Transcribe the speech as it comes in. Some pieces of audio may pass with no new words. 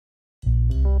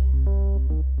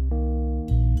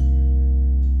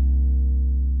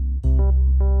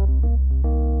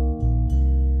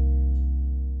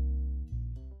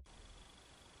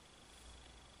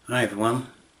everyone,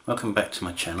 welcome back to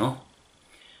my channel.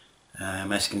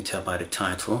 As you can tell by the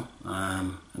title,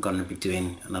 I'm going to be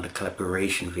doing another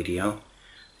collaboration video.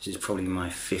 This is probably my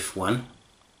 5th one,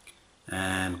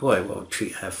 and boy, what a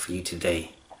treat I have for you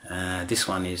today. This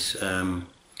one is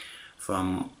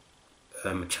from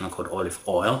a channel called Olive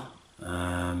Oil,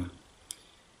 and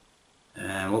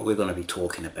what we're going to be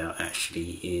talking about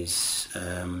actually is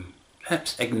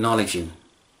perhaps acknowledging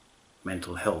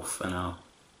mental health, and I'll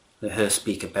let her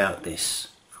speak about this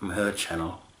from her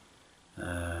channel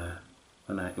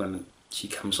when she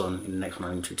comes on in the next one.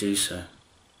 I'll introduce her,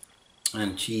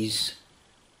 and she's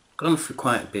gone through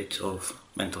quite a bit of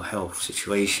mental health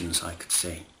situations, I could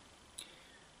say.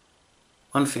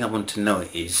 One thing I want to note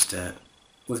is that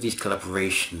with these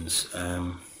collaborations,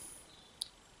 the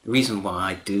reason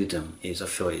why I do them is I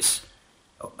feel it's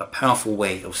a powerful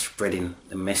way of spreading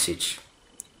the message,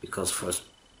 because for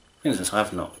instance,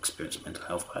 I've not experienced mental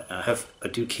health, but I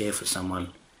do care for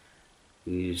someone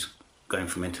who's going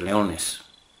through mental illness.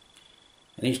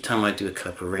 And each time I do a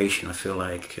collaboration, I feel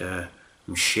like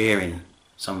I'm sharing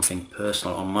something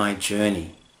personal on my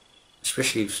journey,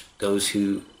 especially those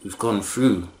who've gone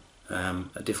through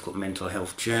a difficult mental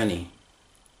health journey.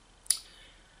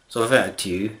 So without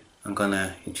ado, I'm going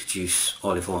to introduce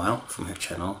Olive Oil from her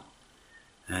channel,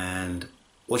 and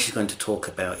what she's going to talk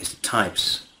about is the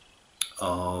types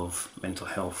of mental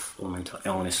health or mental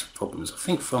illness problems. I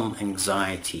think from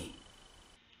anxiety.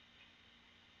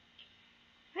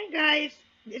 Hi guys,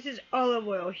 this is Olive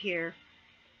Oil here.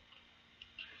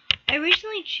 I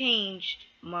recently changed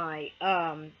my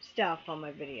stuff on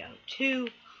my video to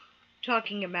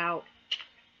talking about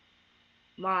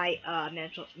my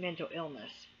mental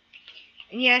illness.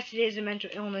 And yes, it is a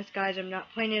mental illness, guys. I'm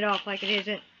not playing it off like it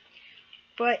isn't.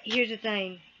 But here's the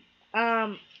thing.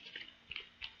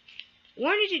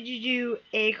 Wanted to do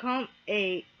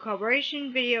a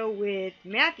collaboration video with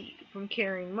Matthew from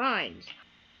Caring Minds.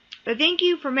 But thank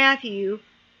you for Matthew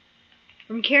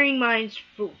from Caring Minds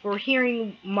for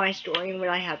hearing my story and what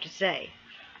I have to say.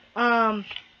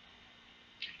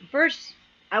 First,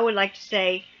 I would like to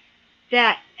say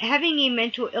that having a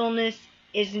mental illness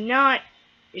is not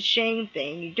a shame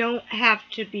thing. You don't have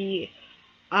to be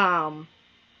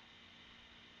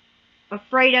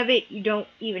afraid of it. You don't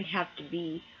even have to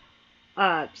be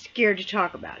scared to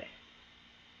talk about it.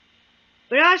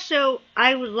 But also,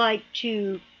 I would like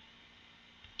to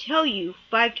tell you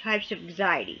 5 types of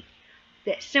anxiety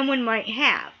that someone might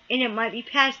have, and it might be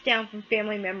passed down from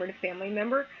family member to family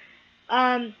member.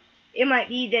 It might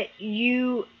be that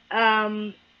you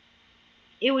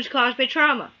it was caused by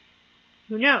trauma.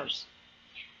 Who knows?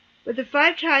 But the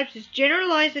 5 types is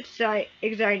generalized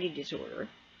anxiety disorder,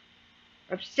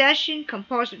 obsession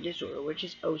compulsive disorder, which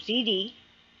is OCD,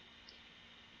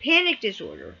 panic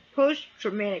disorder,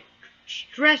 post-traumatic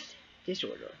stress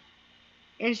disorder,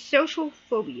 and social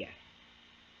phobia,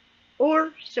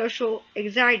 or social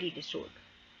anxiety disorder.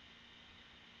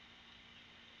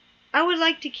 I would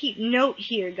like to keep note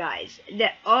here, guys,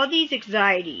 that all these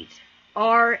anxieties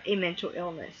are a mental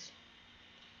illness,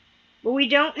 but we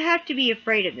don't have to be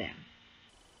afraid of them.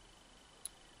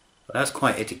 Well, that's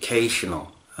quite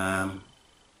educational. I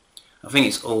think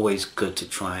it's always good to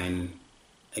try and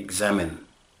examine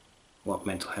what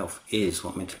mental health is,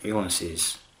 what mental illness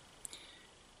is.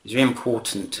 It's very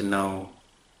important to know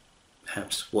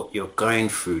perhaps what you're going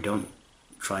through. Don't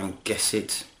try and guess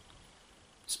it.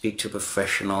 Speak to a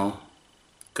professional.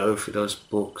 Go through those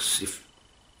books if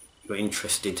you're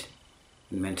interested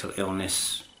in mental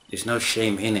illness. There's no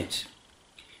shame in it.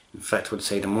 In fact, I would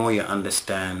say the more you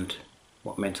understand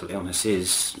what mental illness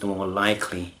is, the more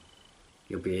likely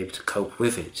you'll be able to cope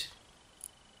with it.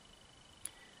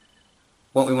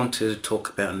 What we want to talk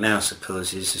about now, I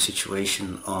suppose, is the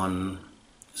situation on,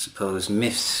 I suppose,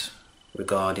 myths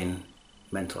regarding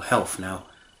mental health. Now,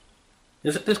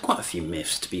 there's quite a few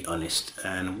myths, to be honest,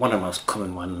 and one of the most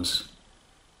common ones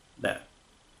that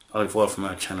Olive Oil from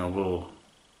our channel will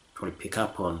probably pick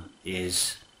up on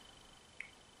is,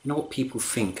 you know, what people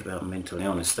think about mental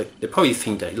illness. They probably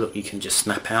think that, look, you can just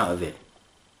snap out of it.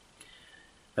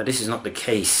 But this is not the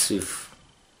case with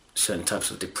certain types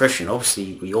of depression.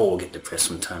 Obviously, we all get depressed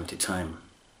from time to time.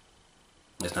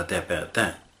 There's no doubt about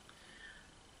that.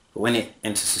 But when it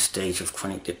enters the stage of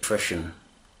chronic depression,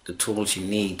 the tools you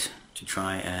need to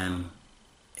try and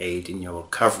aid in your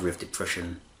recovery of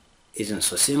depression isn't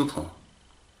so simple.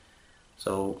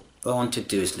 So what I want to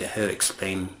do is let her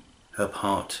explain her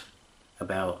part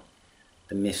about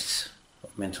the myths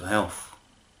of mental health.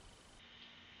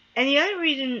 And the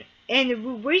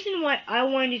reason why I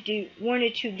wanted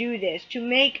to do this, to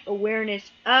make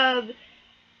awareness of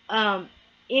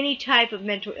any type of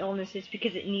mental illness is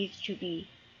because it needs to be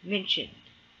mentioned.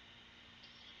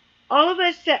 All of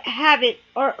us that have it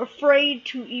are afraid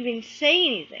to even say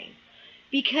anything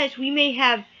because we may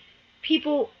have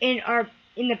people in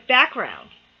the background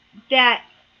that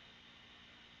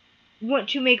want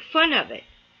to make fun of it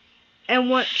and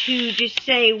want to just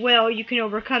say, well, you can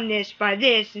overcome this by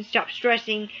this and stop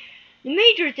stressing. The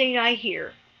major thing I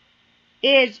hear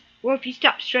is, well, if you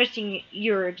stop stressing,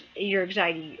 your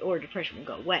anxiety or depression will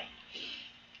go away.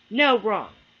 No, wrong.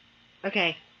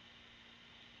 Okay.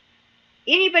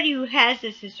 Anybody who has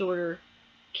this disorder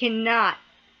cannot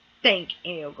think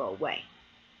and it'll go away.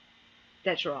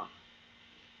 That's wrong.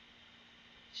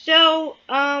 So,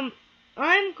 I'm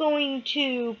going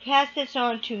to pass this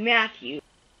on to Matthew.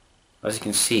 As you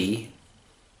can see,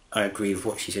 I agree with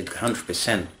what she said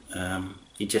 100%.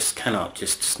 You just cannot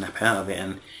just snap out of it,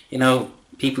 and you know,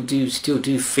 people still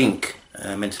do think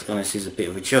mental illness is a bit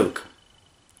of a joke.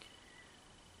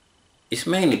 It's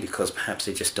mainly because perhaps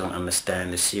they just don't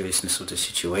understand the seriousness of the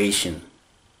situation.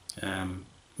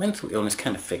 Mental illness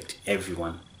can affect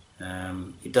everyone.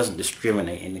 It doesn't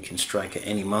discriminate and it can strike at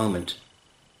any moment.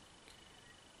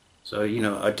 So, you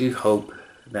know, I do hope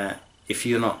that if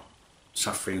you're not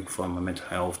suffering from a mental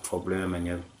health problem and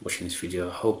you're watching this video,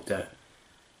 I hope that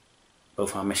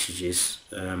both our messages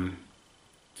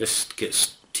just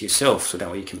gets to yourself, so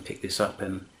that way you can pick this up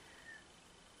and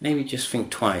maybe just think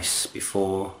twice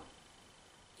before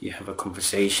you have a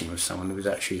conversation with someone who's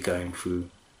actually going through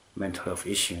a mental health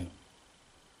issue.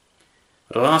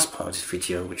 But the last part of this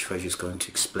video, which Rosie's going to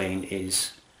explain,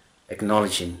 is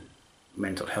acknowledging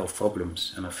mental health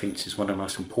problems, and I think this is one of the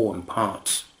most important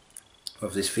parts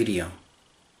of this video.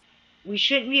 We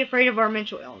shouldn't be afraid of our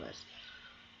mental illness.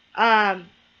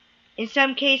 In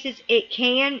some cases, it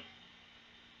can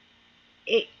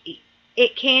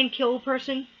kill a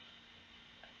person,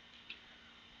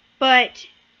 but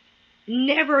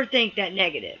never think that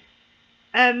negative.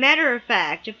 A matter of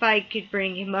fact, if I could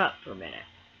bring him up for a minute,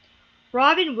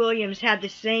 Robin Williams had the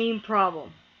same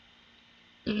problem.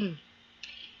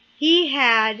 He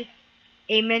had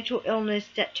a mental illness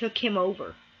that took him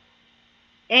over.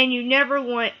 And you never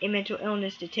want a mental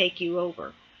illness to take you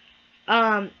over.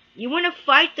 You want to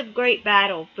fight the great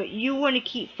battle, but you want to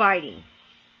keep fighting.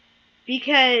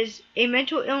 Because a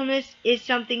mental illness is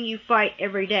something you fight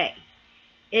every day.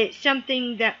 It's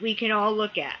something that we can all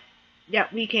look at.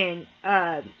 That we can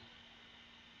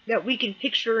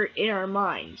picture in our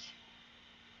minds.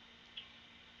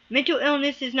 Mental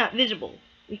illness is not visible.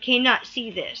 We cannot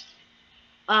see this.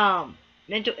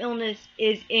 Mental illness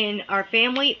is in our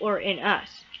family or in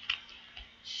us.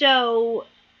 So,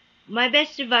 my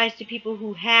best advice to people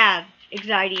who have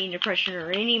anxiety and depression or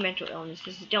any mental illness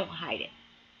is don't hide it.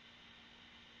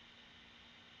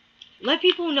 Let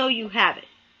people know you have it.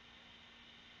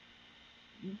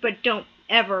 But don't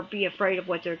ever be afraid of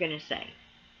what they're going to say.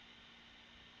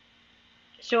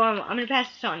 So I'm going to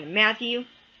pass this on to Matthew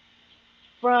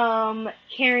from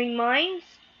Caring Minds,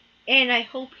 and I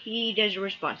hope he does a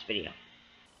response video.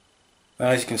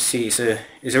 Well, as you can see, it's a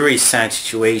really sad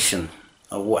situation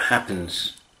of what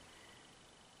happens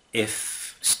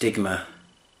if stigma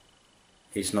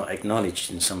is not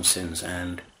acknowledged in some sense,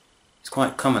 and it's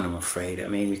quite common, I'm afraid. I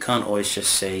mean, we can't always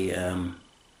just say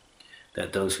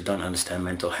that those who don't understand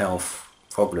mental health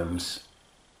problems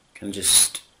can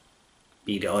just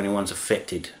be the only ones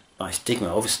affected by stigma.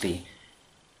 Obviously,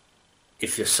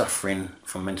 if you're suffering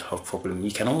from a mental health problem,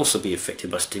 you can also be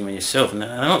affected by stigma yourself. And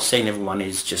I'm not saying everyone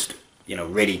is just, you know,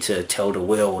 ready to tell the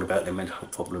world about their mental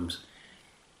health problems,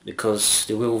 because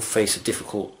they will face a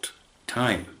difficult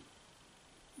time.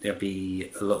 There'll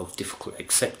be a lot of difficult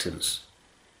acceptance.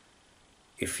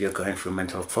 If you're going through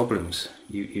mental health problems,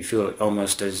 you feel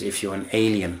almost as if you're an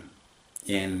alien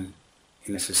in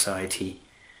a society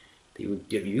that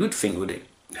you would think would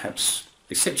perhaps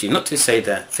accept you. Not to say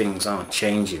that things aren't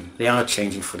changing. They are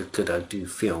changing for the good, I do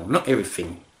feel. Not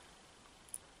everything,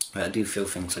 but I do feel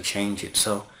things are changing.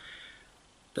 So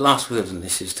the last word on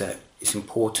this is that it's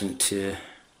important to,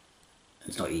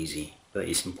 it's not easy, but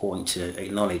it's important to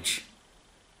acknowledge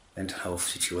mental health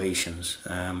situations.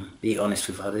 Be honest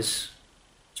with others,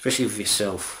 especially with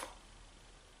yourself.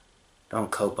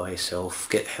 Don't cope by yourself,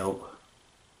 get help,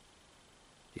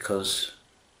 because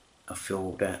I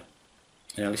feel that,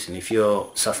 you know, listen, if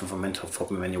you're suffering from a mental health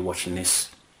problem and you're watching this,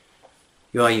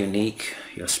 you are unique,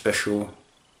 you're special,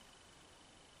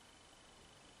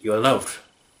 you're loved.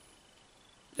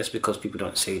 Just because people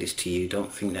don't say this to you,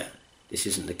 don't think that this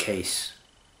isn't the case.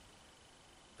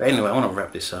 But anyway, I want to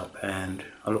wrap this up, and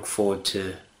I look forward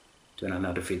to doing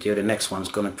another video. The next one's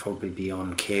going to probably be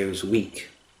on Carers Week,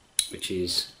 which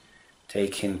is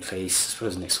taking place, I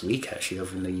suppose, next week actually,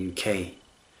 over in the UK.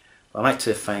 I'd like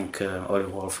to thank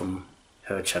Oliver from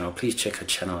her channel. Please check her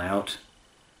channel out,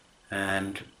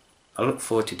 and I look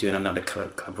forward to doing another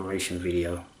collaboration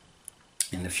video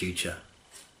in the future.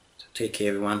 So take care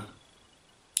everyone,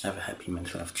 have a happy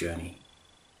mental health journey.